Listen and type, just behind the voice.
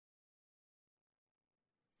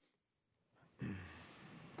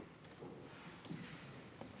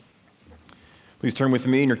Please turn with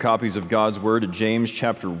me in your copies of God's Word to James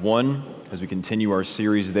chapter 1 as we continue our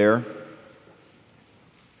series there.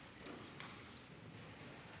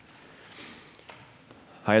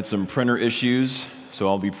 I had some printer issues, so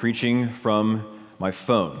I'll be preaching from my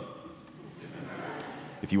phone.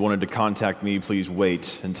 If you wanted to contact me, please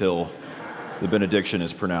wait until the benediction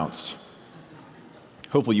is pronounced.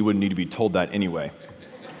 Hopefully you wouldn't need to be told that anyway.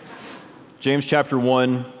 James chapter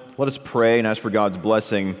 1, let us pray and ask for God's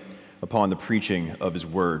blessing upon the preaching of His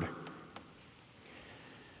Word.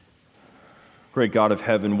 Great God of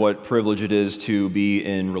heaven, what privilege it is to be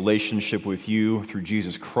in relationship with You through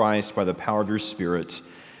Jesus Christ by the power of Your Spirit.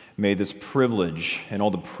 May this privilege and all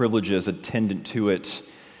the privileges attendant to it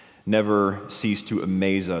never cease to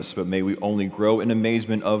amaze us, but may we only grow in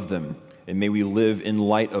amazement of them, and may we live in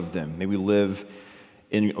light of them. May we live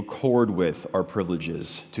in accord with our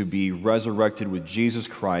privileges, to be resurrected with Jesus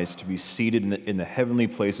Christ, to be seated in the heavenly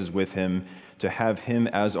places with Him, to have Him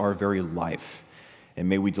as our very life. And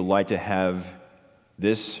may we delight to have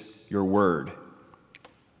this, Your Word,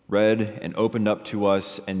 read and opened up to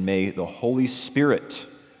us, and may the Holy Spirit,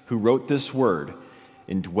 who wrote this Word,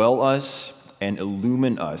 indwell us and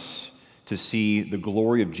illumine us to see the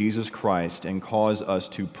glory of Jesus Christ and cause us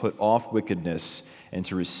to put off wickedness and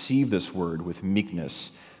to receive this Word with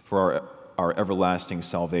meekness for our everlasting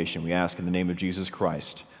salvation. We ask in the name of Jesus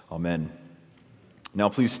Christ. Amen. Now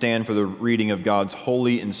please stand for the reading of God's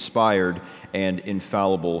holy, inspired, and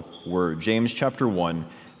infallible Word. James chapter 1,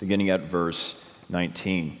 beginning at verse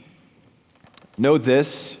 19. Know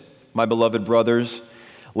this, my beloved brothers,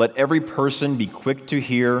 let every person be quick to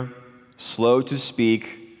hear, slow to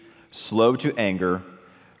speak, slow to anger,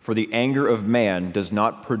 for the anger of man does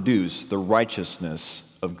not produce the righteousness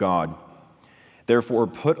of God. Therefore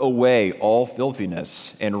put away all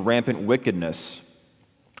filthiness and rampant wickedness,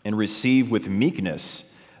 and receive with meekness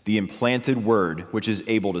the implanted word which is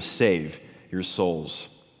able to save your souls.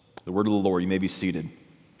 The word of the Lord. You may be seated.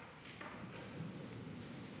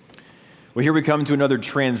 Well, here we come to another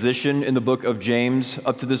transition in the book of James.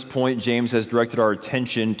 Up to this point, James has directed our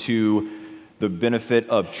attention to the benefit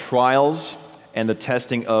of trials and the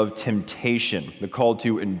testing of temptation, the call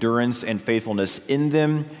to endurance and faithfulness in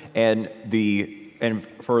them, and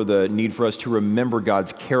for the need for us to remember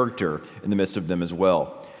God's character in the midst of them as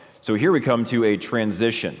well. So here we come to a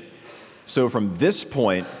transition. So from this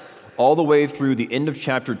point all the way through the end of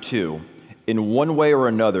chapter 2, in one way or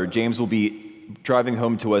another, James will be driving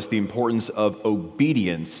home to us the importance of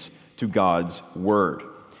obedience to God's Word.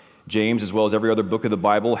 James, as well as every other book of the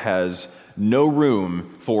Bible, has no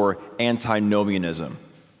room for antinomianism.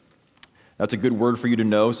 That's a good word for you to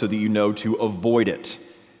know so that you know to avoid it.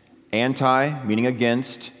 Anti, meaning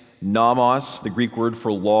against. Nomos, the Greek word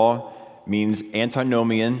for law, means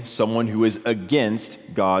antinomian, someone who is against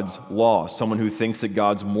God's law, someone who thinks that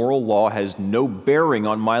God's moral law has no bearing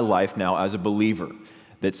on my life now as a believer,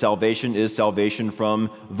 that salvation is salvation from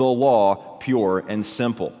the law, pure and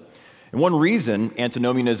simple. And one reason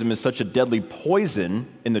antinomianism is such a deadly poison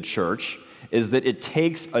in the church is that it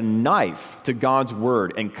takes a knife to God's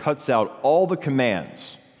Word and cuts out all the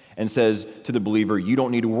commands and says to the believer, you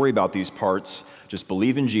don't need to worry about these parts, just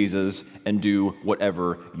believe in Jesus and do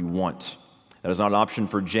whatever you want. That is not an option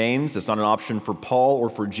for James, that's not an option for Paul or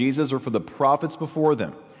for Jesus or for the prophets before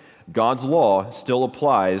them. God's law still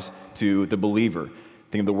applies to the believer.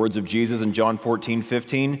 Think of the words of Jesus in John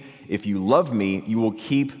 14:15. If you love me, you will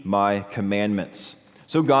keep my commandments.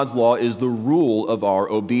 So God's law is the rule of our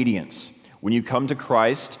obedience. When you come to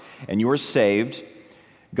Christ and you are saved,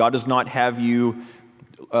 God does not have you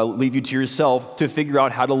leave you to yourself to figure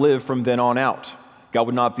out how to live from then on out. God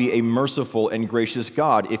would not be a merciful and gracious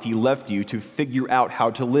God if He left you to figure out how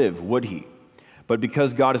to live, would He? But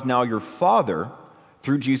because God is now your Father,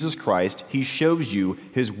 through Jesus Christ, He shows you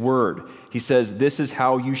His Word. He says, this is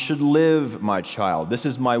how you should live, my child. This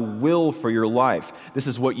is my will for your life. This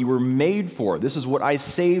is what you were made for. This is what I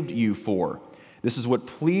saved you for. This is what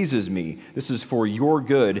pleases me. This is for your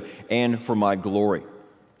good and for my glory.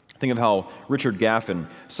 Think of how Richard Gaffin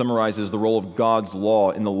summarizes the role of God's law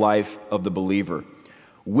in the life of the believer.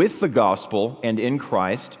 With the gospel and in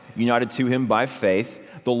Christ, united to Him by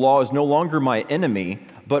faith, the law is no longer my enemy,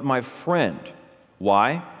 but my friend.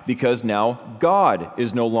 Why? Because now God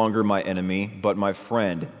is no longer my enemy, but my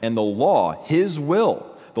friend. And the law, His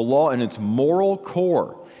will, the law in its moral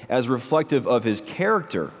core, as reflective of His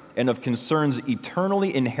character and of concerns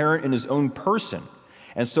eternally inherent in His own person,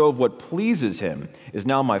 and so of what pleases Him, is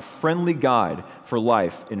now my friendly guide for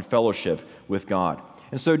life in fellowship with God.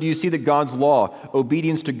 And so do you see that God's law,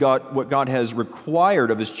 obedience to God, what God has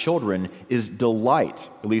required of His children, is delight,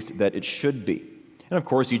 at least that it should be. And of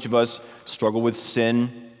course, each of us struggle with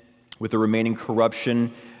sin, with the remaining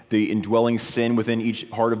corruption, the indwelling sin within each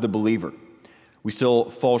heart of the believer. We still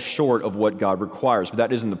fall short of what God requires, but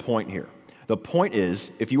that isn't the point here. The point is,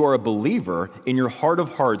 if you are a believer, in your heart of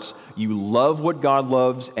hearts, you love what God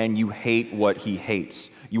loves and you hate what he hates.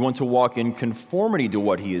 You want to walk in conformity to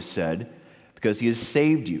what he has said because he has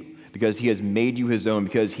saved you, because he has made you his own,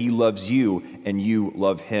 because he loves you and you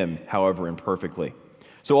love him, however imperfectly.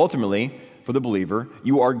 So ultimately, for the believer,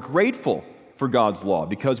 you are grateful for God's law,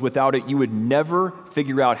 because without it, you would never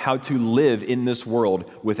figure out how to live in this world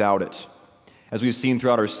without it. As we've seen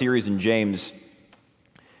throughout our series in James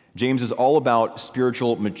is all about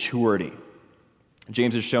spiritual maturity.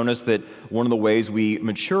 James has shown us that one of the ways we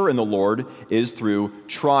mature in the Lord is through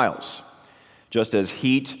trials. Just as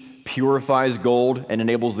heat purifies gold and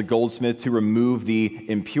enables the goldsmith to remove the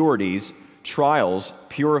impurities, trials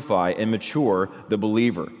purify and mature the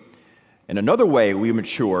believer. And another way we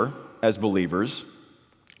mature as believers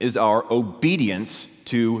is our obedience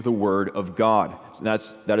to the Word of God.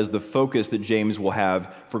 That is the focus that James will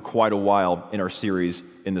have for quite a while in our series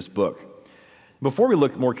in this book. Before we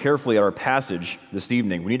look more carefully at our passage this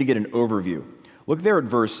evening, we need to get an overview. Look there at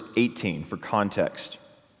verse 18 for context.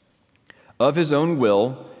 Of his own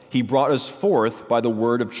will, he brought us forth by the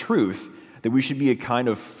word of truth, that we should be a kind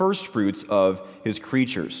of first fruits of his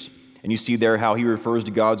creatures. And you see there how he refers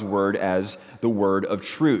to God's word as the word of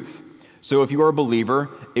truth. So if you are a believer,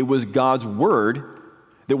 it was God's word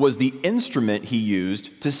that was the instrument he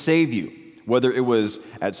used to save you. Whether it was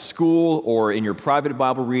at school or in your private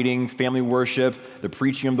Bible reading, family worship, the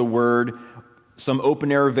preaching of the word, some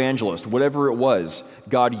open-air evangelist, whatever it was,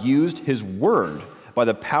 God used his word by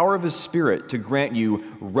the power of his Spirit to grant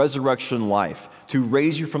you resurrection life, to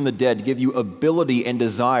raise you from the dead, to give you ability and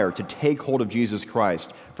desire to take hold of Jesus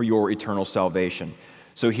Christ for your eternal salvation.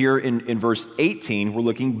 So here in verse 18, we're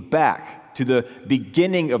looking back to the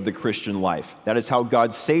beginning of the Christian life. That is how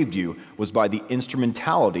God saved you, was by the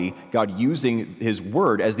instrumentality, God using his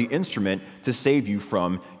word as the instrument to save you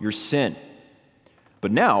from your sin.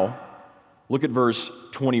 But now, look at verse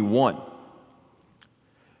 21.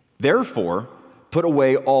 Therefore, put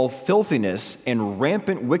away all filthiness and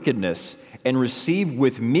rampant wickedness, and receive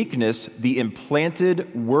with meekness the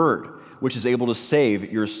implanted word, which is able to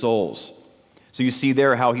save your souls. So you see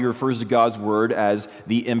there how he refers to God's word as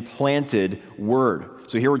the implanted word.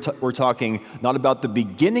 So here we're talking not about the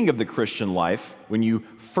beginning of the Christian life, when you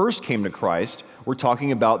first came to Christ. We're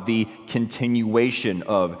talking about the continuation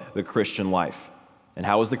of the Christian life. And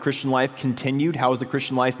how is the Christian life continued? How is the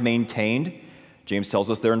Christian life maintained? James tells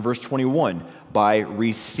us there in verse 21, by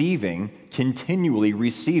continually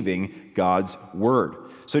receiving God's word.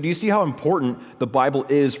 So do you see how important the Bible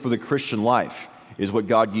is for the Christian life? It is what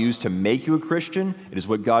God used to make you a Christian. It is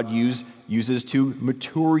what God uses to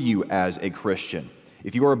mature you as a Christian.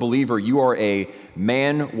 If you are a believer, you are a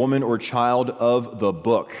man, woman, or child of the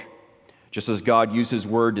book. Just as God used his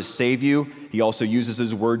word to save you, he also uses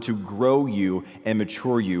his word to grow you and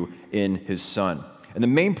mature you in his Son. And the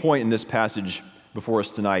main point in this passage before us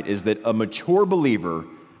tonight is that a mature believer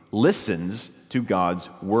listens to God's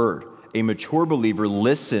word. A mature believer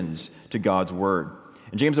listens to God's word.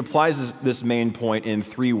 And James applies this main point in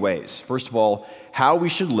three ways. First of all, how we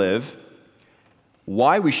should live,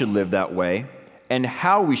 why we should live that way, and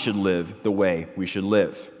how we should live the way we should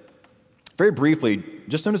live. Very briefly,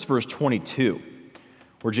 just notice verse 22,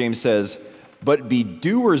 where James says, "But be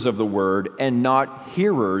doers of the word and not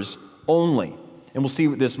hearers only." And we'll see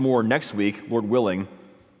this more next week, Lord willing,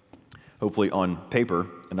 hopefully on paper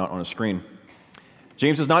and not on a screen.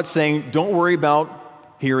 James is not saying, don't worry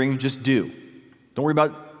about hearing, just do. Don't worry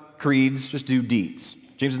about creeds, just do deeds.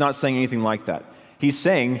 James is not saying anything like that. He's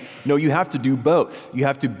saying, no, you have to do both. You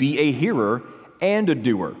have to be a hearer and a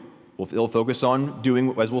doer. He'll focus on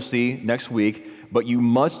doing, as we'll see next week, but you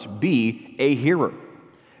must be a hearer,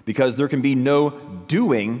 because there can be no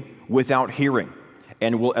doing without hearing.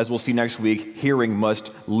 And as we'll see next week, hearing must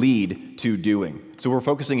lead to doing. So we're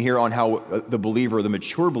focusing here on how the believer, the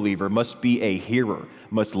mature believer, must be a hearer,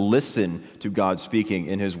 must listen to God speaking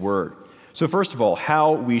in his word. So first of all,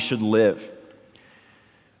 how we should live.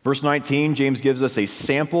 Verse 19, James gives us a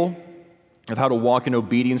sample of how to walk in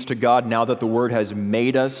obedience to God now that the word has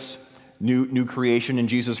made us new creation in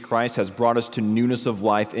Jesus Christ, has brought us to newness of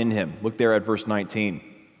life in him. Look there at verse 19.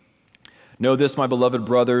 Know this, my beloved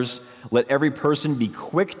brothers, let every person be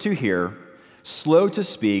quick to hear, slow to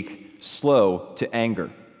speak, slow to anger.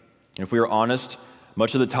 And if we are honest,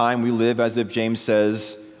 much of the time we live as if James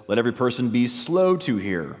says, let every person be slow to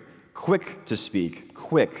hear, quick to speak,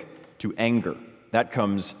 quick to anger. That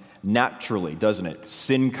comes naturally, doesn't it?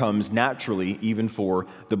 Sin comes naturally even for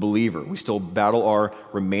the believer. We still battle our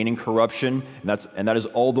remaining corruption, and that is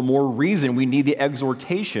all the more reason we need the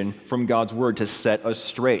exhortation from God's word to set us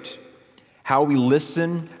straight. How we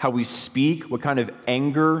listen, how we speak, what kind of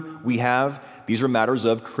anger we have, these are matters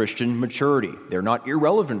of Christian maturity. They're not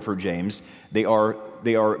irrelevant for James. They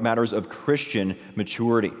are matters of Christian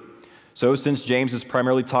maturity. So since James is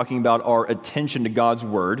primarily talking about our attention to God's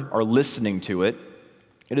word, our listening to it,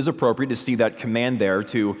 it is appropriate to see that command there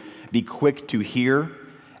to be quick to hear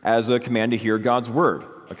as a command to hear God's word.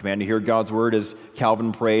 A command to hear God's word, as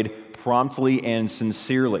Calvin prayed, promptly and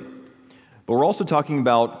sincerely. But we're also talking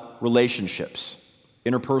about relationships,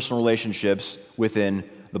 interpersonal relationships within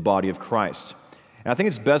the body of Christ. And I think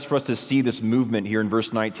it's best for us to see this movement here in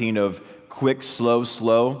verse 19 of quick, slow,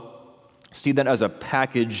 slow. See that as a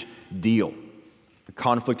package deal. A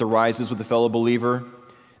conflict arises with a fellow believer.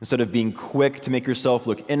 Instead of being quick to make yourself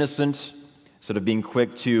look innocent, instead of being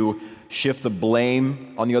quick to shift the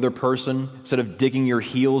blame on the other person, instead of digging your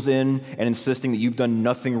heels in and insisting that you've done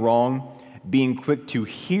nothing wrong, being quick to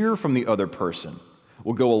hear from the other person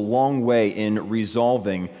will go a long way in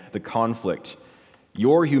resolving the conflict.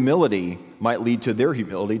 Your humility might lead to their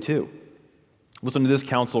humility too. Listen to this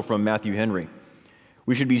counsel from Matthew Henry.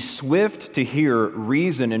 We should be swift to hear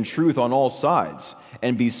reason and truth on all sides,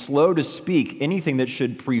 and be slow to speak anything that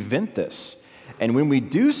should prevent this. And when we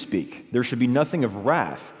do speak, there should be nothing of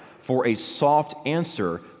wrath, for a soft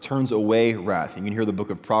answer turns away wrath. You can hear the book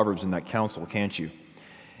of Proverbs in that counsel, can't you?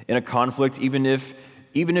 In a conflict, even if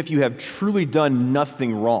you have truly done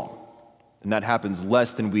nothing wrong, and that happens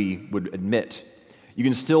less than we would admit, you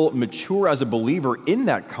can still mature as a believer in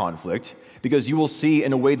that conflict, because you will see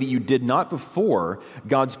in a way that you did not before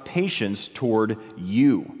God's patience toward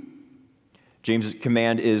you. James'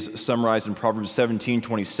 command is summarized in Proverbs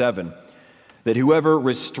 17:27, that whoever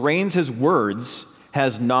restrains his words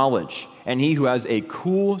has knowledge, and he who has a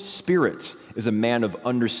cool spirit is a man of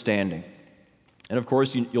understanding. And of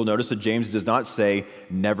course, you'll notice that James does not say,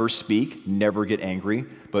 never speak, never get angry,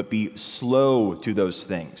 but be slow to those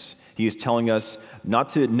things. He is telling us not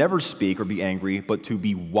to never speak or be angry, but to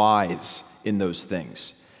be wise in those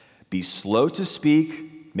things. Be slow to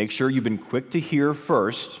speak. Make sure you've been quick to hear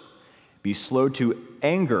first. Be slow to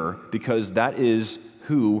anger, because that is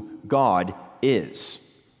who God is.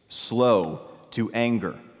 Slow to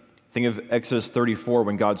anger. Think of Exodus 34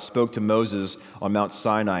 when God spoke to Moses on Mount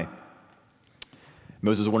Sinai.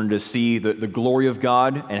 Moses wanted to see the glory of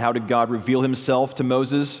God, and how did God reveal himself to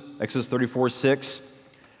Moses? Exodus 34:6.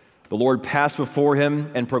 The Lord passed before him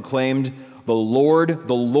and proclaimed, the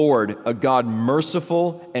Lord, a God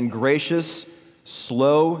merciful and gracious,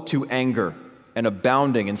 slow to anger, and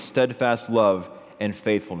abounding in steadfast love and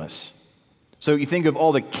faithfulness. So you think of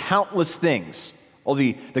all the countless things, all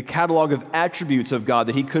the catalog of attributes of God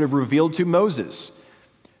that he could have revealed to Moses.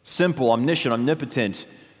 Simple, omniscient, omnipotent,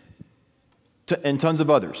 and tons of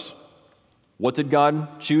others. What did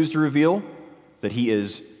God choose to reveal? That he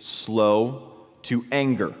is slow to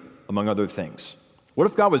anger, among other things. What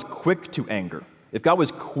if God was quick to anger? If God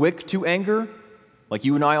was quick to anger, like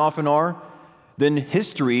you and I often are, then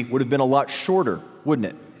history would have been a lot shorter, wouldn't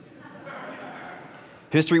it?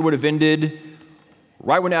 History would have ended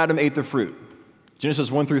right when Adam ate the fruit. Genesis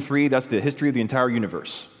 1-3, that's the history of the entire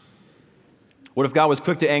universe. What if God was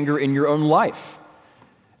quick to anger in your own life?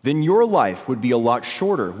 Then your life would be a lot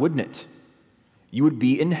shorter, wouldn't it? You would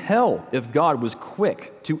be in hell if God was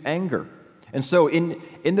quick to anger. And so in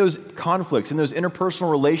those conflicts, in those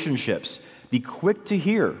interpersonal relationships, be quick to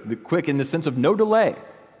hear. Be quick in the sense of no delay.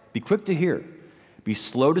 Be quick to hear. Be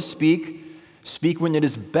slow to speak. Speak when it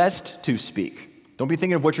is best to speak. Don't be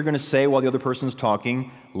thinking of what you're going to say while the other person's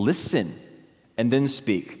talking. Listen and then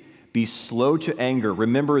speak. Be slow to anger.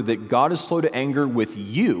 Remember that God is slow to anger with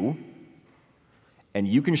you, and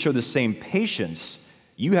you can show the same patience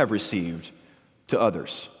you have received to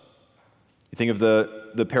others. You think of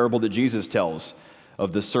the parable that Jesus tells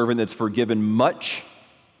of the servant that's forgiven much,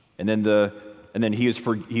 and then he is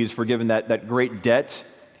forgiven that great debt,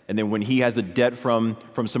 and then when he has a debt from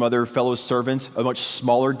some other fellow servant, a much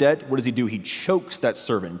smaller debt, what does he do? He chokes that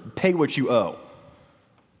servant. Pay what you owe.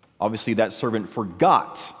 Obviously, that servant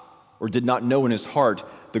forgot or did not know in his heart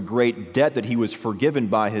the great debt that he was forgiven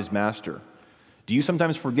by his master. Do you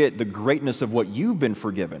sometimes forget the greatness of what you've been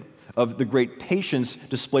forgiven, of the great patience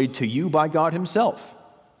displayed to you by God himself?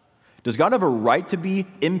 Does God have a right to be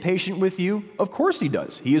impatient with you? Of course he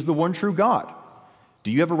does. He is the one true God.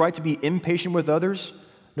 Do you have a right to be impatient with others?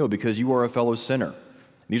 No, because you are a fellow sinner.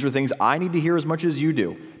 These are things I need to hear as much as you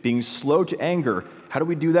do. Being slow to anger, how do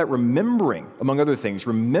we do that? Remembering, among other things,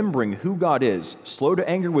 remembering who God is, slow to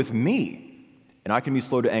anger with me, and I can be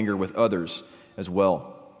slow to anger with others as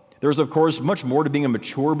well. There's, of course, much more to being a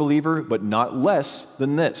mature believer, but not less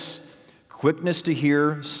than this. Quickness to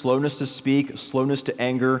hear, slowness to speak, slowness to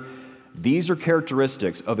anger. These are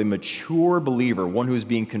characteristics of a mature believer, one who is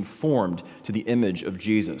being conformed to the image of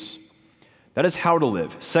Jesus. That is how to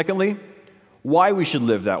live. Secondly, why we should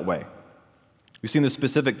live that way. We've seen the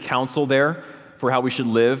specific counsel there for how we should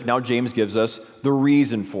live. Now James gives us the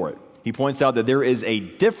reason for it. He points out that there is a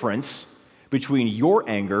difference between your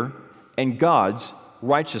anger and God's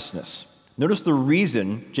righteousness. Notice the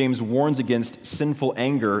reason James warns against sinful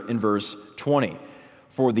anger in verse 20.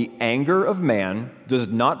 For the anger of man does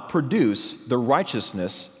not produce the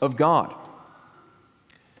righteousness of God.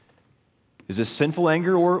 Is this sinful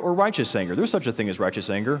anger or righteous anger? There's such a thing as righteous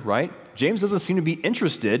anger, right? James doesn't seem to be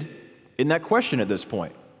interested in that question at this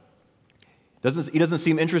point. He doesn't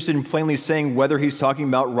seem interested in plainly saying whether he's talking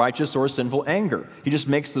about righteous or sinful anger. He just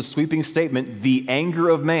makes the sweeping statement, the anger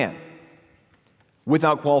of man,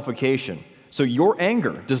 without qualification. So your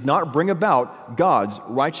anger does not bring about God's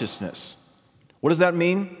righteousness. What does that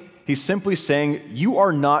mean? He's simply saying, you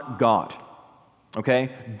are not God, okay?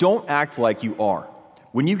 Don't act like you are.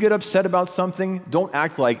 When you get upset about something, don't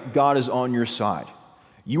act like God is on your side.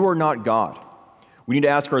 You are not God. We need to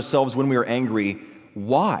ask ourselves when we are angry,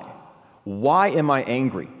 why? Why am I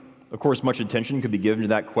angry? Of course, much attention could be given to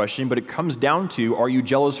that question, but it comes down to, are you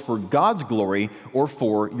jealous for God's glory or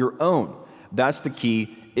for your own? That's the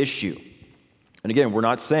key issue. And again,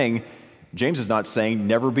 James is not saying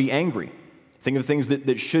never be angry. Think of things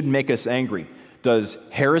that should make us angry. Does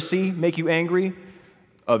heresy make you angry?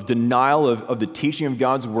 Of denial of the teaching of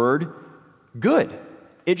God's word? Good.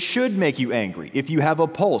 It should make you angry if you have a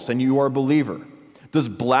pulse and you are a believer. Does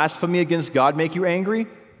blasphemy against God make you angry?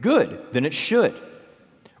 Good. Then it should.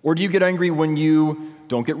 Or do you get angry when you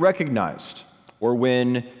don't get recognized? Or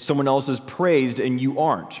when someone else is praised and you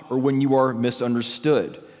aren't? Or when you are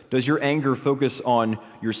misunderstood? Does your anger focus on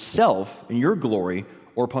yourself and your glory,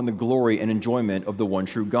 or upon the glory and enjoyment of the one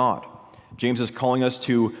true God? James is calling us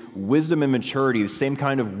to wisdom and maturity, the same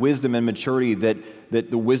kind of wisdom and maturity that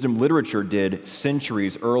the wisdom literature did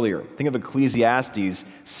centuries earlier. Think of Ecclesiastes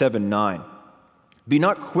 7:9. Be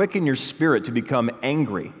not quick in your spirit to become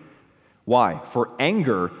angry. Why? For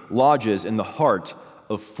anger lodges in the heart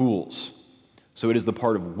of fools. So it is the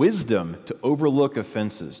part of wisdom to overlook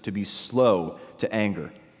offenses, to be slow to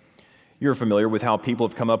anger. You're familiar with how people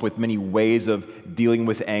have come up with many ways of dealing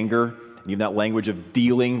with anger. Even that language of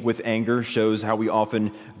dealing with anger shows how we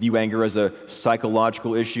often view anger as a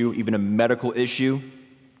psychological issue, even a medical issue.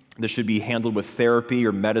 This should be handled with therapy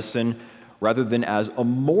or medicine rather than as a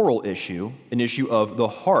moral issue, an issue of the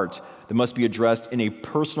heart that must be addressed in a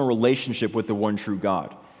personal relationship with the one true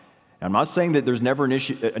God. Now, I'm not saying that there's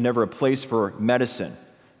never a place for medicine,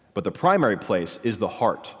 but the primary place is the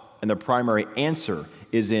heart, and the primary answer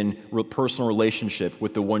is in personal relationship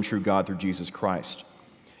with the one true God through Jesus Christ.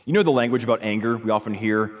 You know the language about anger. We often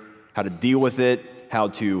hear how to deal with it, how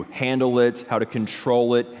to handle it, how to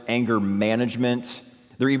control it, anger management.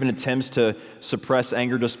 There are even attempts to suppress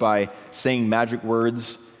anger just by saying magic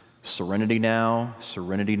words, serenity now,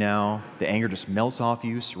 serenity now. The anger just melts off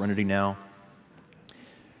you, serenity now.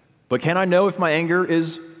 But can I know if my anger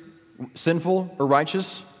is sinful or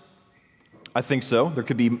righteous? I think so. There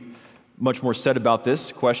could be much more said about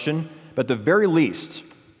this question, but at the very least,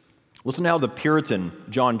 listen to how the Puritan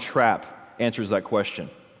John Trapp answers that question.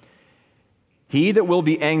 He that will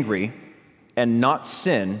be angry and not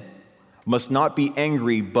sin must not be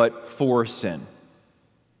angry but for sin.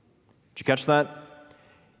 Did you catch that?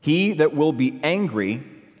 He that will be angry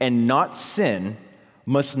and not sin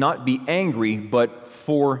must not be angry but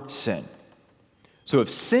for sin. So if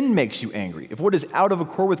sin makes you angry, if what is out of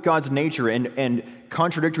accord with God's nature and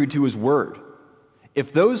contradictory to his word,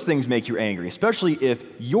 if those things make you angry, especially if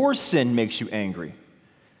your sin makes you angry,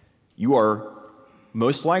 you are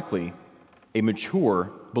most likely a mature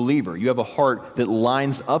believer. You have a heart that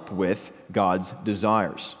lines up with God's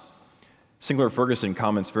desires. Sinclair Ferguson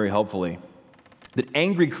comments very helpfully that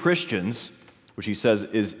angry Christians, which he says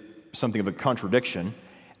is something of a contradiction,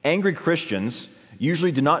 angry Christians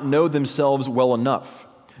usually do not know themselves well enough,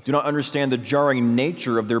 do not understand the jarring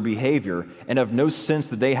nature of their behavior, and have no sense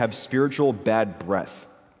that they have spiritual bad breath.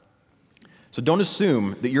 So don't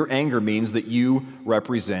assume that your anger means that you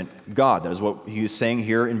represent God. That is what he is saying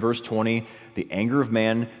here in verse 20. The anger of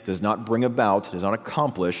man does not bring about, does not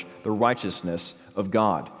accomplish the righteousness of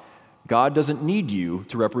God. God doesn't need you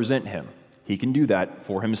to represent him. He can do that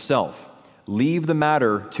for himself. Leave the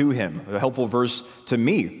matter to him. A helpful verse to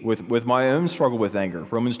me with my own struggle with anger.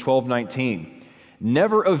 Romans 12:19.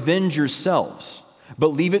 Never avenge yourselves, but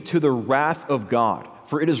leave it to the wrath of God.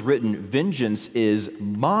 For it is written, vengeance is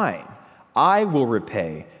mine. I will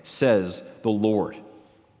repay, says the Lord.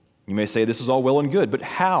 You may say, this is all well and good, but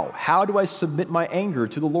how? How do I submit my anger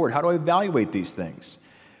to the Lord? How do I evaluate these things?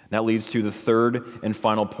 And that leads to the third and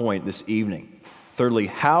final point this evening. Thirdly,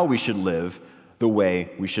 how we should live the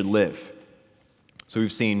way we should live. So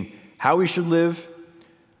we've seen how we should live,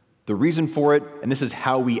 the reason for it, and this is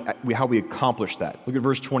how we accomplish that. Look at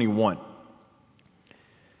verse 21.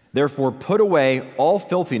 Therefore, put away all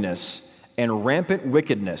filthiness and rampant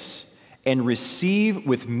wickedness, and receive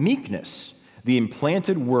with meekness the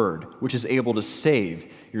implanted word, which is able to save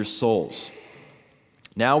your souls.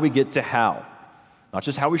 Now we get to how. Not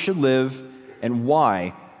just how we should live and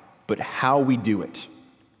why, but how we do it.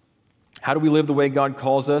 How do we live the way God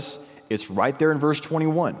calls us? It's right there in verse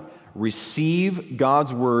 21. Receive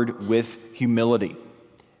God's word with humility,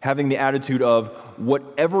 having the attitude of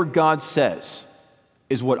whatever God says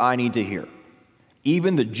is what I need to hear.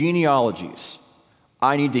 Even the genealogies,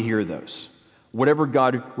 I need to hear those. Whatever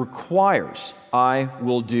God requires, I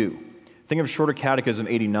will do. Think of Shorter Catechism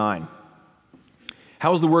 89.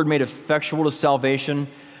 How is the word made effectual to salvation?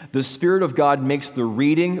 The Spirit of God makes the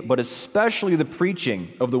reading, but especially the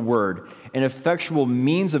preaching of the word, an effectual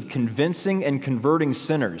means of convincing and converting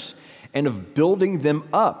sinners, and of building them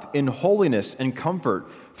up in holiness and comfort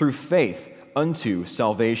through faith unto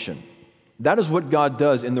salvation. That is what God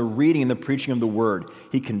does in the reading and the preaching of the word.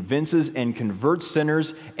 He convinces and converts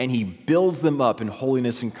sinners, and he builds them up in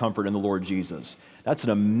holiness and comfort in the Lord Jesus. That's an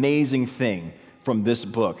amazing thing from this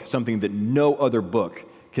book, something that no other book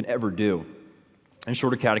can ever do. And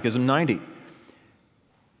Shorter Catechism 90.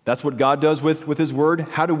 That's what God does with his word.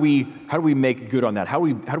 How do we make good on that? How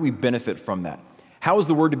do we benefit from that? How is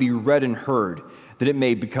the word to be read and heard that it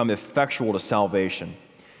may become effectual to salvation?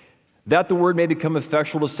 That the word may become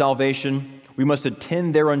effectual to salvation, we must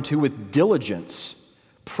attend thereunto with diligence,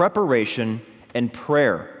 preparation, and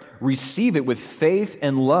prayer. Receive it with faith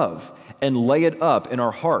and love, and lay it up in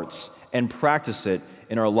our hearts, and practice it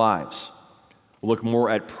in our lives. We'll look more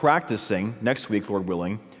at practicing next week, Lord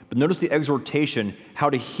willing, but notice the exhortation, how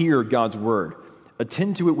to hear God's word.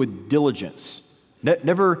 Attend to it with diligence.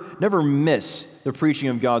 Never miss the preaching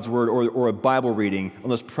of God's word or a Bible reading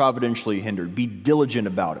unless providentially hindered. Be diligent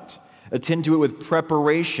about it. Attend to it with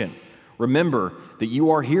preparation. Remember that you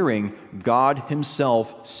are hearing God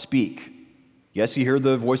himself speak. Yes, you hear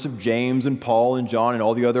the voice of James and Paul and John and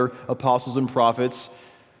all the other apostles and prophets,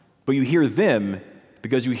 but you hear them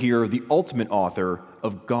because you hear the ultimate author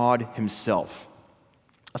of God himself.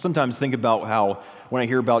 I sometimes think about how when I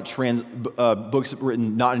hear about books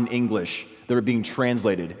written not in English that are being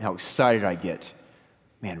translated, how excited I get.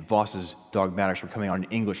 Man, Voss's Dogmatics are coming out in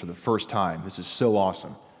English for the first time. This is so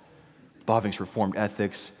awesome. Bavinck's Reformed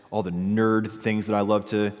Ethics, all the nerd things that I love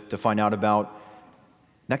to find out about.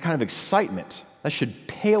 That kind of excitement, that should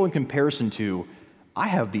pale in comparison to, I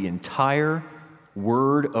have the entire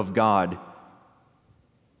Word of God,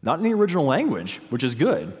 not in the original language, which is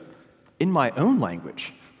good, in my own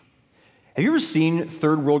language. Have you ever seen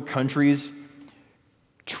third world countries,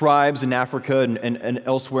 tribes in Africa and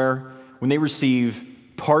elsewhere, when they receive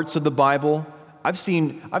parts of the Bible? I've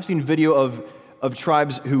seen video of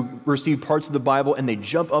tribes who receive parts of the Bible and they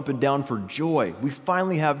jump up and down for joy. We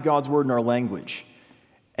finally have God's word in our language.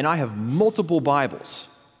 And I have multiple Bibles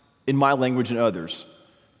in my language and others.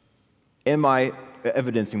 Am I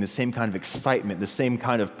evidencing the same kind of excitement, the same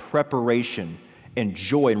kind of preparation and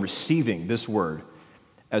joy in receiving this word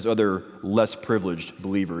as other less privileged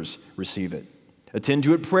believers receive it? Attend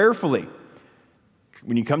to it prayerfully.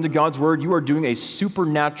 When you come to God's word, you are doing a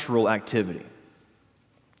supernatural activity.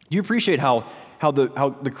 Do you appreciate how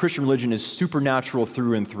the Christian religion is supernatural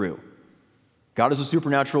through and through? God is a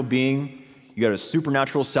supernatural being. You got a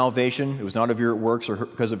supernatural salvation. It was not of your works or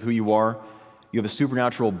because of who you are. You have a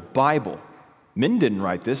supernatural Bible. Men didn't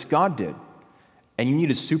write this, God did. And you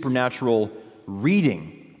need a supernatural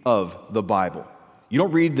reading of the Bible. You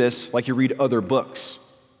don't read this like you read other books.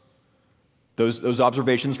 Those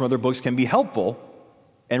observations from other books can be helpful,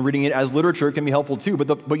 and reading it as literature can be helpful too,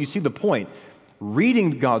 but you see the point.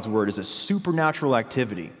 Reading God's word is a supernatural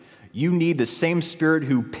activity. You need the same Spirit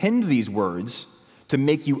who penned these words to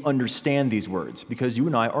make you understand these words, because you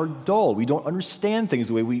and I are dull. We don't understand things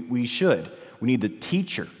the way we should. We need the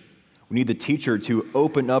teacher. We need the teacher to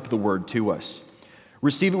open up the word to us.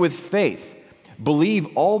 Receive it with faith.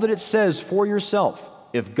 Believe all that it says for yourself.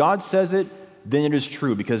 If God says it, then it is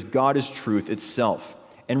true, because God is truth itself.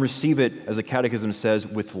 And receive it, as the Catechism says,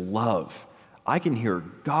 with love. I can hear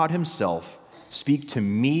God himself speak to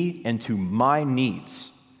me and to my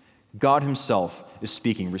needs. God himself is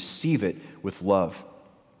speaking. Receive it with love.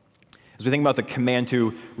 As we think about the command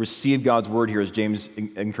to receive God's word here, as James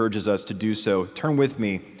encourages us to do so, turn with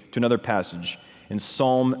me to another passage in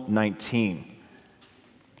Psalm 19.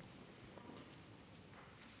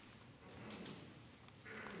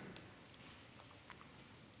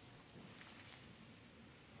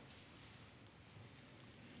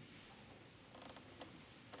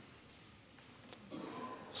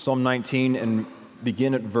 Psalm 19, and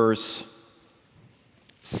begin at verse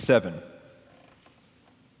 7.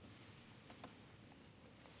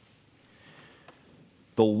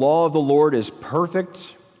 The law of the Lord is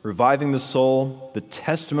perfect, reviving the soul. The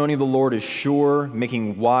testimony of the Lord is sure,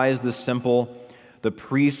 making wise the simple. The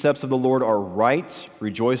precepts of the Lord are right,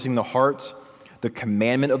 rejoicing the heart. The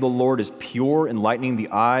commandment of the Lord is pure, enlightening the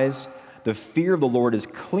eyes. The fear of the Lord is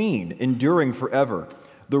clean, enduring forever.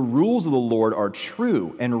 The rules of the Lord are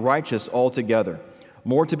true and righteous altogether.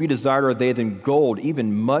 More to be desired are they than gold,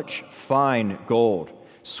 even much fine gold.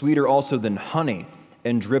 Sweeter also than honey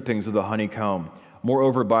and drippings of the honeycomb.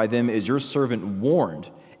 Moreover, by them is your servant warned.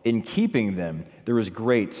 In keeping them, there is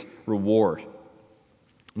great reward.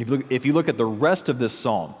 And if you look at the rest of this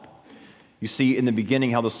psalm, you see in the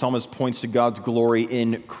beginning how the psalmist points to God's glory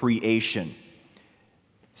in creation,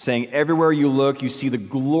 saying everywhere you look, you see the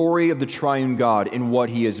glory of the triune God in what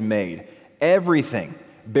he has made. Everything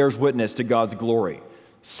bears witness to God's glory.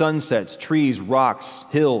 Sunsets, trees, rocks,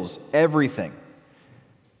 hills, everything.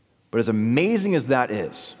 But as amazing as that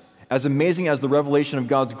is, as amazing as the revelation of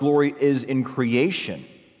God's glory is in creation,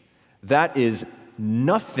 that is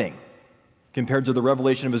nothing compared to the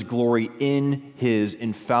revelation of his glory in his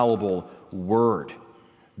infallible word.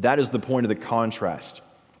 That is the point of the contrast.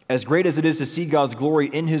 As great as it is to see God's glory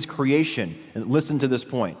in his creation, and listen to this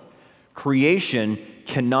point, creation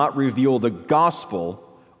cannot reveal the gospel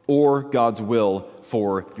or God's will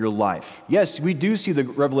for your life. Yes, we do see the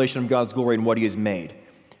revelation of God's glory in what he has made,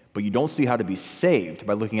 but you don't see how to be saved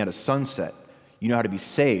by looking at a sunset. You know how to be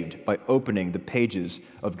saved by opening the pages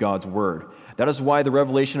of God's word. That is why the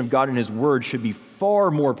revelation of God in his word should be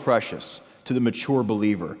far more precious to the mature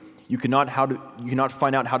believer. You cannot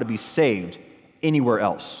find out how to be saved anywhere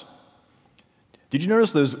else. Did you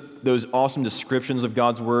notice those awesome descriptions of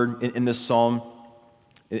God's word in this psalm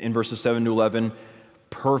in verses 7 to 11?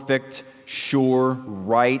 Perfect, sure,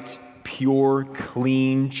 right, pure,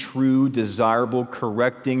 clean, true, desirable,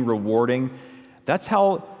 correcting, rewarding. That's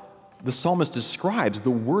how the psalmist describes the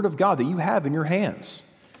word of God that you have in your hands.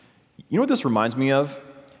 You know what this reminds me of?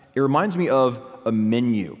 It reminds me of a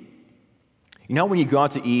menu. You know when you go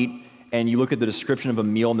out to eat and you look at the description of a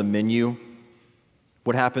meal in the menu,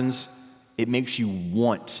 what happens? It makes you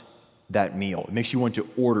want that meal. It makes you want to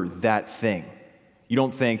order that thing. You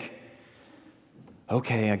don't think,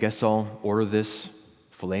 okay, I guess I'll order this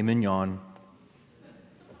filet mignon.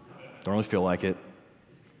 Don't really feel like it.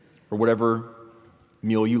 Or whatever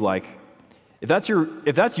meal you like. If that's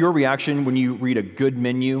your reaction when you read a good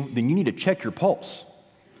menu, then you need to check your pulse.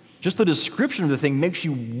 Just the description of the thing makes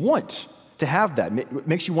you want to have that. It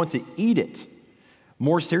makes you want to eat it.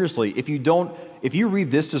 More seriously, if you read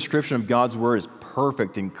this description of God's word as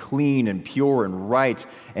perfect and clean and pure and right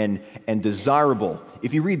and desirable,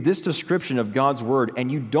 if you read this description of God's word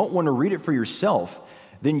and you don't want to read it for yourself,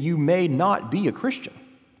 then you may not be a Christian.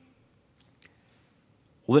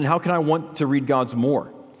 Well, then how can I want to read God's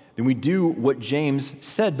more? Then we do what James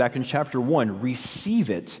said back in chapter 1, receive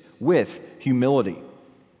it with humility.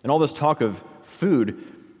 And all this talk of food,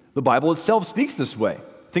 the Bible itself speaks this way.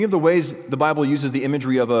 Think of the ways the Bible uses the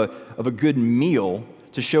imagery of a good meal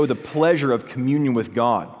to show the pleasure of communion with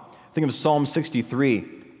God. Think of Psalm 63.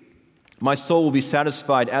 My soul will be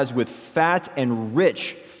satisfied as with fat and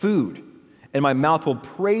rich food, and my mouth will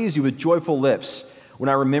praise you with joyful lips when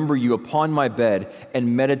I remember you upon my bed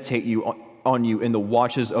and meditate on you in the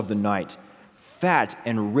watches of the night. Fat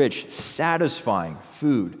and rich, satisfying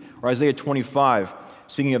food. Or Isaiah 25,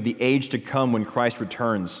 speaking of the age to come when Christ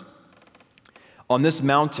returns. On this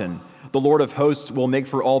mountain, the Lord of hosts will make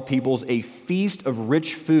for all peoples a feast of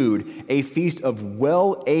rich food, a feast of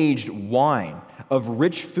well-aged wine, of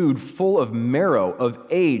rich food full of marrow, of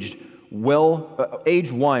aged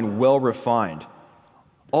wine well refined.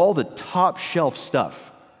 All the top shelf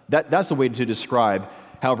stuff. That's the way to describe,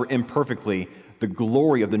 however imperfectly, the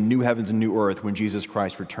glory of the new heavens and new earth when Jesus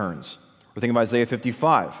Christ returns. We're thinking of Isaiah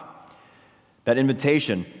 55. That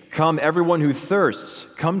invitation, come everyone who thirsts,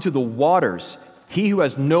 come to the waters. He who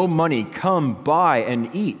has no money, come buy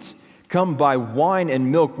and eat. Come buy wine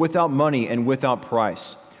and milk without money and without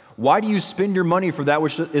price. Why do you spend your money for that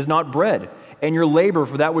which is not bread, and your labor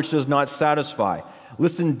for that which does not satisfy.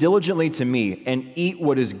 Listen diligently to me, and eat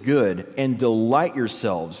what is good, and delight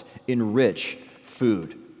yourselves in rich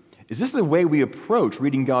food. Is this the way we approach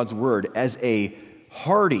reading God's word, as a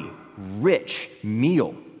hearty, rich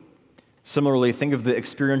meal? Similarly, think of the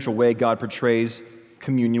experiential way God portrays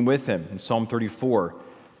communion with him in Psalm 34.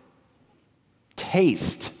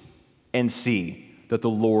 Taste and see that the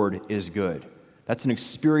Lord is good. That's an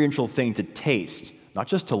experiential thing to taste, not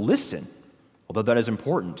just to listen, although that is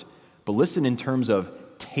important, but listen in terms of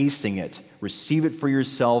tasting it, receive it for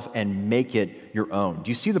yourself, and make it your own. Do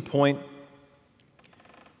you see the point?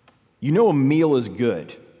 You know a meal is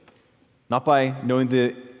good, not by knowing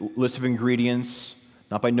the list of ingredients,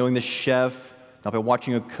 not by knowing the chef, not by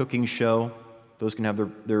watching a cooking show. Those can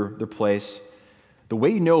have their place. The way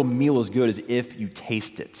you know a meal is good is if you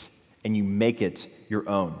taste it and you make it your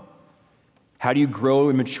own. How do you grow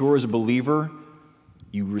and mature as a believer?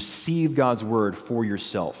 You receive God's word for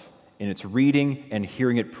yourself in its reading and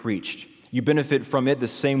hearing it preached. You benefit from it the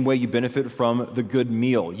same way you benefit from the good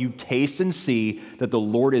meal. You taste and see that the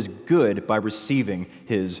Lord is good by receiving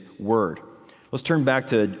his word. Let's turn back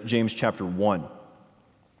to James chapter 1.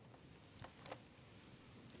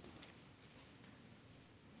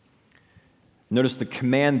 Notice the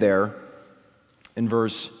command there in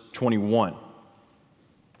verse 21.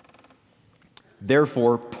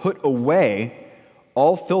 Therefore, put away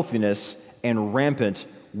all filthiness and rampant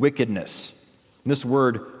wickedness. And this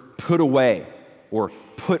word, put away or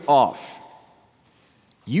put off.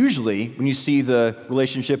 Usually, when you see the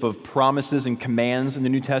relationship of promises and commands in the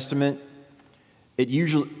New Testament,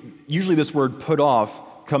 usually this word put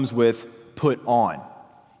off comes with put on.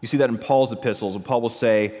 You see that in Paul's epistles, when Paul will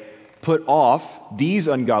say, put off these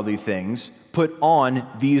ungodly things, put on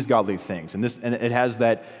these godly things. And it has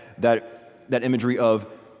that imagery of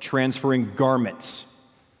transferring garments.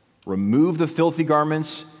 Remove the filthy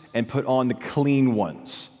garments and put on the clean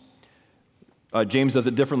ones. James does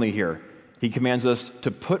it differently here. He commands us to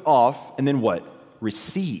put off, and then what?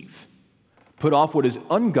 Receive. Put off what is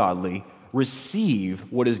ungodly,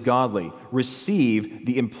 receive what is godly. Receive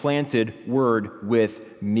the implanted word with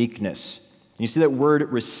meekness. And you see that word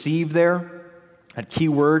receive there? That key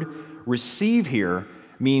word, receive here,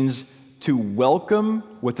 means to welcome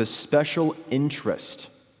with a special interest.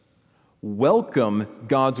 Welcome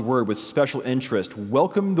God's word with special interest.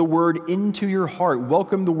 Welcome the word into your heart.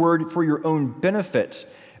 Welcome the word for your own benefit.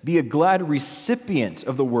 Be a glad recipient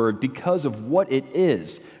of the word because of what it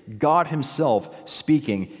is, God himself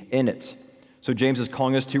speaking in it. So James is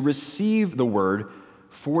calling us to receive the word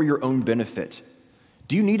for your own benefit.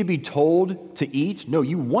 Do you need to be told to eat? No,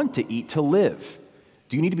 you want to eat to live.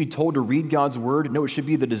 Do you need to be told to read God's word? No, it should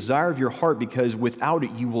be the desire of your heart, because without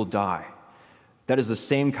it you will die. That is the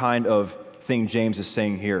same kind of thing James is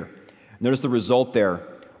saying here. Notice the result there.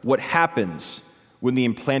 What happens when the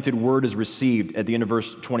implanted word is received at the end of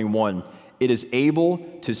verse 21? It is able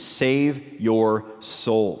to save your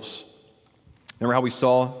souls. Remember how we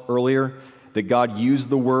saw earlier that God used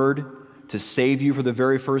the word to save you for the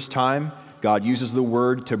very first time? God uses the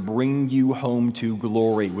word to bring you home to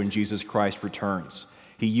glory when Jesus Christ returns.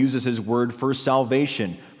 He uses his word for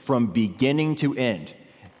salvation from beginning to end.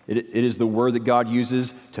 It is the word that God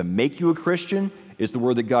uses to make you a Christian. It's the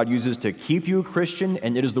word that God uses to keep you a Christian.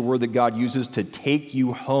 And it is the word that God uses to take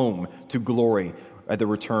you home to glory at the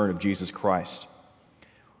return of Jesus Christ.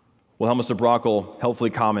 Wilhelmus de Brakel helpfully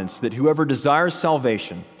comments that whoever desires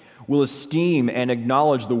salvation will esteem and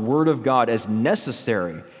acknowledge the word of God as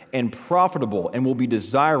necessary and profitable, and will be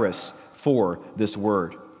desirous for this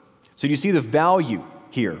word. So you see the value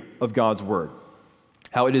here of God's word.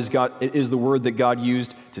 How it is the word that God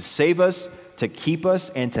used to save us, to keep us,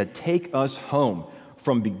 and to take us home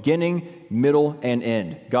from beginning, middle, and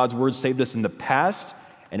end. God's word saved us in the past,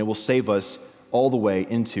 and it will save us all the way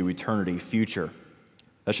into eternity future.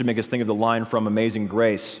 That should make us think of the line from Amazing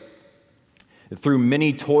Grace. Through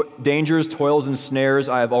many dangers, toils, and snares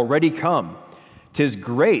I have already come. 'Tis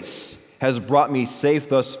grace has brought me safe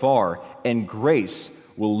thus far, and grace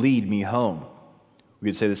will lead me home. We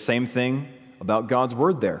could say the same thing about God's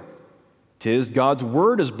word there. 'Tis God's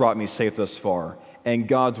word has brought me safe thus far, and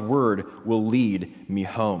God's word will lead me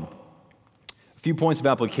home. A few points of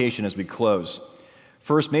application as we close.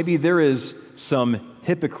 First, maybe there is some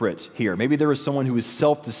hypocrite here. Maybe there is someone who is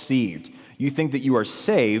self-deceived. You think that you are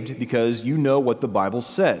saved because you know what the Bible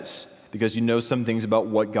says, because you know some things about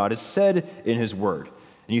what God has said in his word.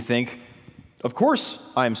 And you think, of course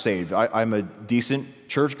I am saved. I'm a decent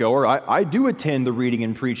churchgoer. I do attend the reading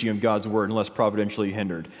and preaching of God's word unless providentially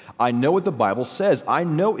hindered. I know what the Bible says. I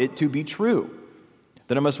know it to be true.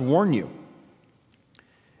 Then I must warn you.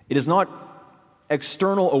 It is not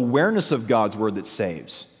external awareness of God's word that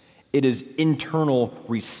saves. It is internal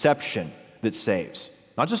reception that saves.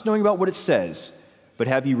 Not just knowing about what it says, but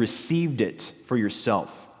have you received it for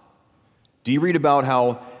yourself? Do you read about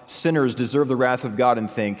how sinners deserve the wrath of God and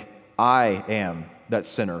think, I am that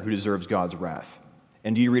sinner who deserves God's wrath?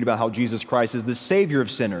 And do you read about how Jesus Christ is the Savior of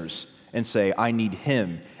sinners and say, I need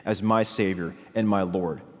Him as my Savior and my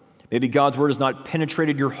Lord? Maybe God's word has not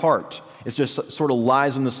penetrated your heart. It's just sort of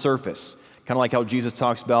lies on the surface. Kind of like how Jesus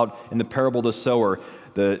talks about in the parable of the sower,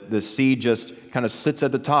 the seed just kind of sits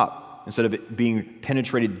at the top instead of it being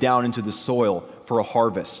penetrated down into the soil for a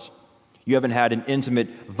harvest. You haven't had an intimate,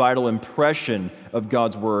 vital impression of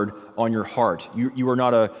God's word on your heart. You are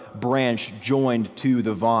not a branch joined to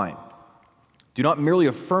the vine. Do not merely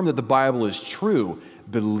affirm that the Bible is true,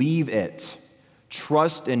 believe it.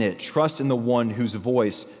 Trust in it. Trust in the one whose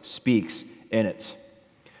voice speaks in it.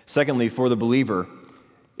 Secondly, for the believer,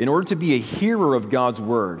 in order to be a hearer of God's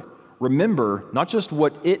word, remember not just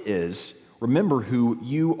what it is, remember who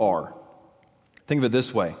you are. Think of it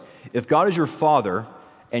this way. If God is your Father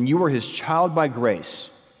and you are His child by grace,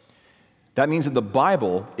 that means that the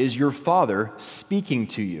Bible is your Father speaking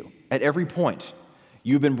to you at every point.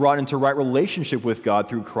 You've been brought into right relationship with God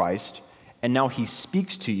through Christ, and now He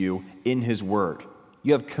speaks to you in His Word.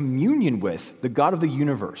 You have communion with the God of the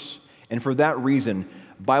universe, and for that reason,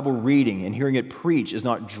 Bible reading and hearing it preached is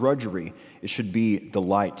not drudgery, it should be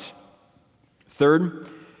delight. Third,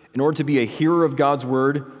 in order to be a hearer of God's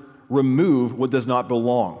Word, remove what does not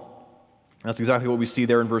belong. That's exactly what we see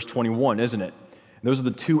there in verse 21, isn't it? Those are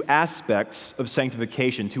the two aspects of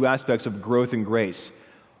sanctification, two aspects of growth and grace: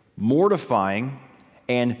 mortifying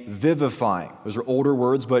and vivifying. Those are older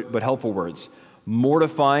words, but helpful words.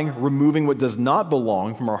 Mortifying, removing what does not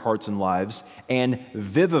belong from our hearts and lives, and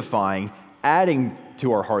vivifying, adding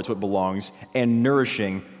to our hearts what belongs, and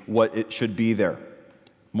nourishing what it should be there.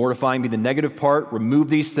 Mortifying be the negative part, remove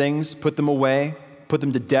these things, put them away, put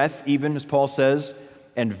them to death even, as Paul says,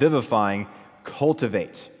 and vivifying,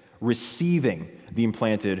 cultivate, receiving the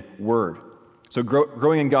implanted word. So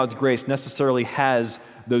growing in God's grace necessarily has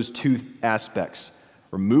those two aspects.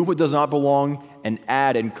 Remove what does not belong and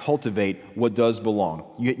add and cultivate what does belong.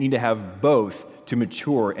 You need to have both to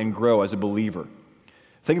mature and grow as a believer.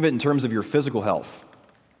 Think of it in terms of your physical health.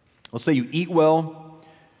 Let's say you eat well,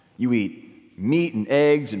 you eat meat and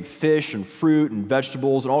eggs and fish and fruit and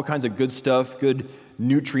vegetables and all kinds of good stuff, good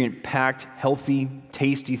nutrient-packed, healthy,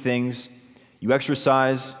 tasty things. You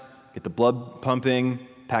exercise, get the blood pumping,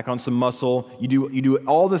 pack on some muscle. You do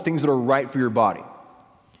all the things that are right for your body.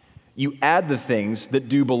 You add the things that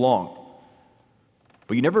do belong.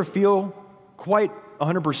 But you never feel quite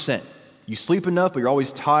 100%. You sleep enough, but you're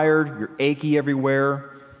always tired, you're achy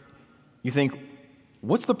everywhere. You think,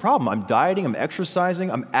 what's the problem? I'm dieting, I'm exercising,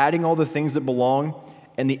 I'm adding all the things that belong.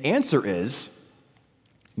 And the answer is,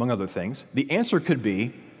 among other things, the answer could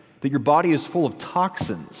be that your body is full of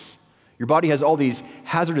toxins. Your body has all these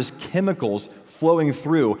hazardous chemicals flowing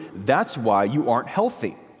through. That's why you aren't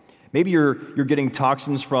healthy. Maybe you're getting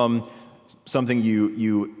toxins from something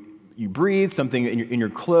you breathe, something in your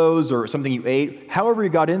clothes, or something you ate. However you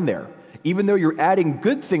got in there, even though you're adding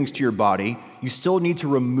good things to your body, you still need to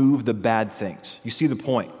remove the bad things. You see the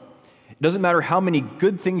point? It doesn't matter how many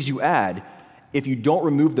good things you add. If you don't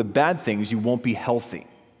remove the bad things, you won't be healthy.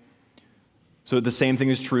 So the same thing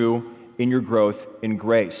is true in your growth in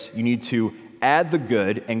grace. You need to add the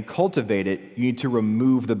good and cultivate it. You need to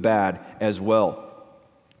remove the bad as well.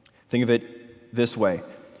 Think of it this way.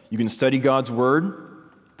 You can study God's word,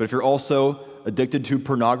 but if you're also addicted to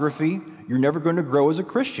pornography, you're never going to grow as a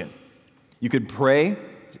Christian. You could pray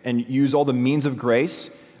and use all the means of grace,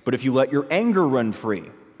 but if you let your anger run free,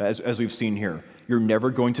 as we've seen here, you're never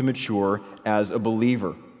going to mature as a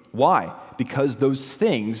believer. Why? Because those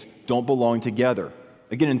things don't belong together.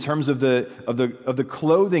 Again, in terms of the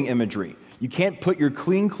clothing imagery, you can't put your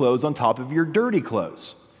clean clothes on top of your dirty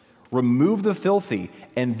clothes. Remove the filthy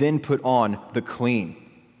and then put on the clean.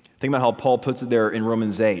 Think about how Paul puts it there in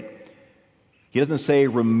Romans 8. He doesn't say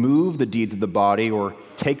remove the deeds of the body or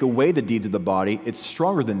take away the deeds of the body. It's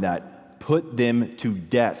stronger than that. Put them to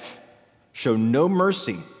death. Show no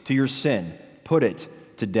mercy to your sin. Put it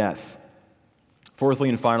to death. Fourthly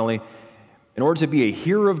and finally, in order to be a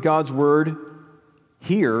hearer of God's word,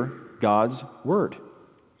 hear God's word.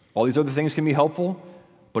 All these other things can be helpful,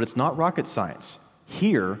 but it's not rocket science.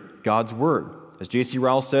 Hear God's word. As J.C.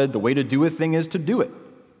 Ryle said, the way to do a thing is to do it.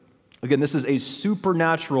 Again, this is a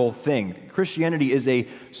supernatural thing. Christianity is a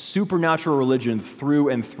supernatural religion through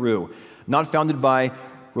and through, not founded by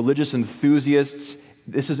religious enthusiasts.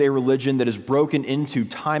 This is a religion that is broken into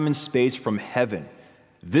time and space from heaven.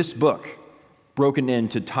 This book broken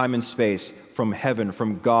into time and space from heaven,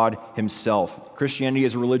 from God himself. Christianity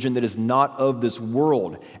is a religion that is not of this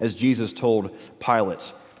world, as Jesus told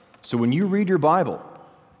Pilate. So when you read your Bible,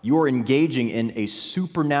 you are engaging in a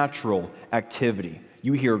supernatural activity.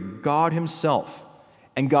 You hear God himself,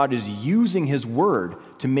 and God is using his word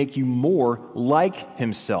to make you more like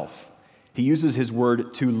himself. He uses his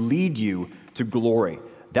word to lead you to glory.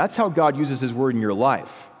 That's how God uses his word in your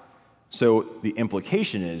life. So the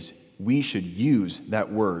implication is we should use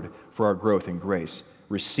that word for our growth and grace.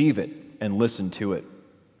 Receive it and listen to it.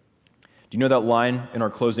 Do you know that line in our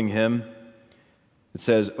closing hymn? It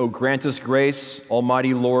says, "O grant us grace,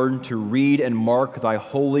 Almighty Lord, to read and mark thy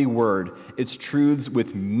holy word, its truths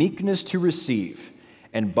with meekness to receive,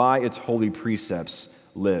 and by its holy precepts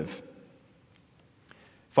live."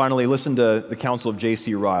 Finally, listen to the counsel of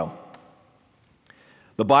J.C. Ryle.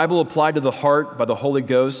 "The Bible applied to the heart by the Holy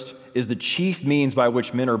Ghost is the chief means by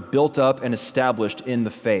which men are built up and established in the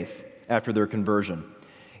faith after their conversion.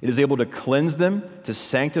 It is able to cleanse them, to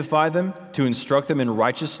sanctify them, to instruct them in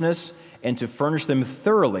righteousness, and to furnish them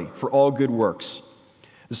thoroughly for all good works.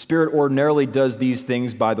 The Spirit ordinarily does these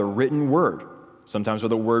things by the written word, sometimes by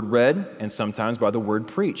the word read, and sometimes by the word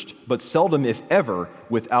preached, but seldom, if ever,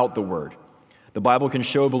 without the word. The Bible can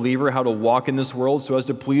show a believer how to walk in this world so as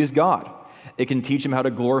to please God. It can teach him how to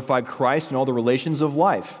glorify Christ in all the relations of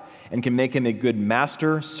life, and can make him a good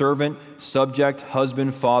master, servant, subject,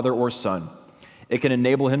 husband, father, or son. It can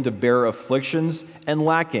enable him to bear afflictions and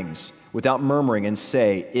lackings without murmuring and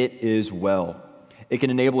say, 'It is well.' It can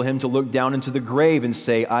enable him to look down into the grave and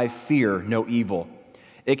say, 'I fear no evil.'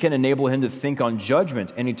 It can enable him to think on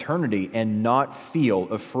judgment and eternity and not feel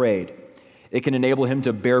afraid. It can enable him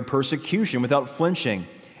to bear persecution without flinching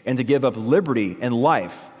and to give up liberty and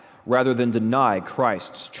life rather than deny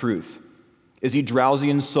Christ's truth. Is he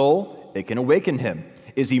drowsy in soul? It can awaken him.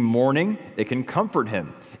 Is he mourning? It can comfort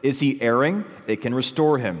him. Is he erring? It can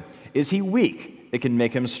restore him. Is he weak? It can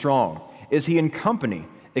make him strong. Is he in company?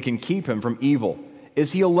 It can keep him from evil.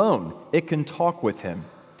 Is he alone? It can talk with him.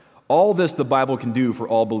 All this the Bible can do for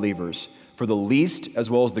all believers, for the least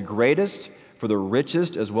as well as the greatest, for the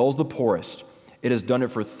richest as well as the poorest. It has done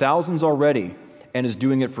it for thousands already and is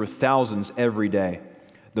doing it for thousands every day.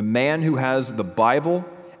 The man who has the Bible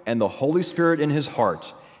and the Holy Spirit in his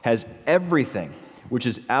heart has everything which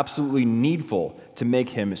is absolutely needful to make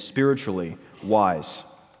him spiritually wise."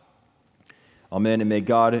 Amen, and may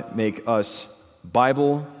God make us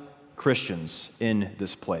Bible Christians in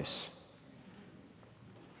this place.